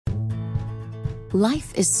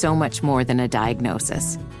Life is so much more than a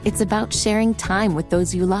diagnosis. It's about sharing time with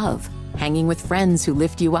those you love, hanging with friends who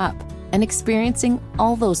lift you up, and experiencing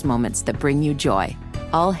all those moments that bring you joy.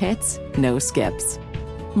 All hits, no skips.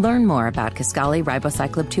 Learn more about Kisqali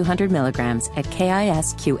Ribociclib 200 milligrams at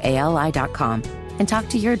KISQALI.com and talk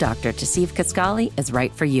to your doctor to see if Kisqali is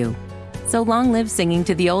right for you. So long live singing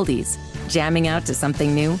to the oldies, jamming out to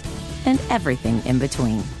something new, and everything in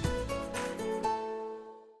between.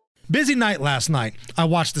 Busy night last night. I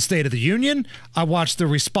watched the State of the Union. I watched the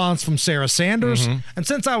response from Sarah Sanders. And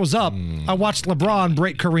since I was up, I watched LeBron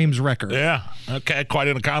break Kareem's record. Yeah. Okay. Quite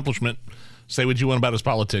an accomplishment. Say what you want about his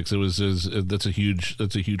politics. That's a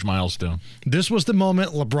huge milestone. This was the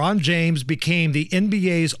moment LeBron James became the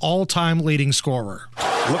NBA's all-time leading scorer.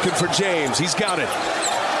 Looking for James. He's got it.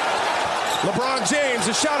 LeBron James,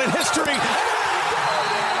 a shot at history.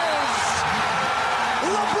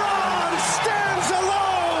 LeBron stands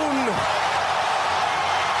alone.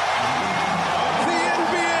 The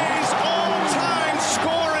NBA's all-time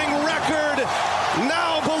scoring record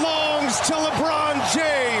now belongs to LeBron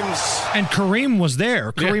James. And Kareem was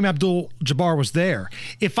there. Kareem Abdul-Jabbar was there.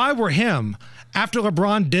 If I were him, after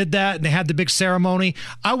LeBron did that and they had the big ceremony,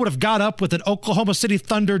 I would have got up with an Oklahoma City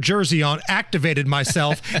Thunder jersey on, activated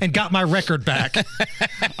myself, and got my record back.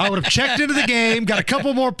 I would have checked into the game, got a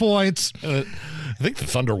couple more points. I think the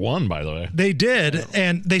Thunder won, by the way. They did,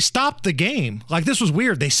 and they stopped the game. Like, this was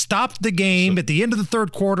weird. They stopped the game at the end of the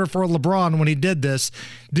third quarter for LeBron when he did this.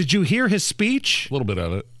 Did you hear his speech? A little bit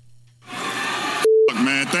of it.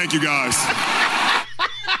 Man, thank you guys.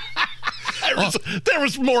 There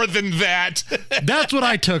was more than that. That's what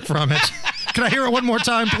I took from it. Can I hear it one more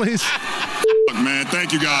time, please? Man,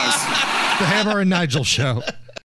 thank you guys. The Hammer and Nigel Show.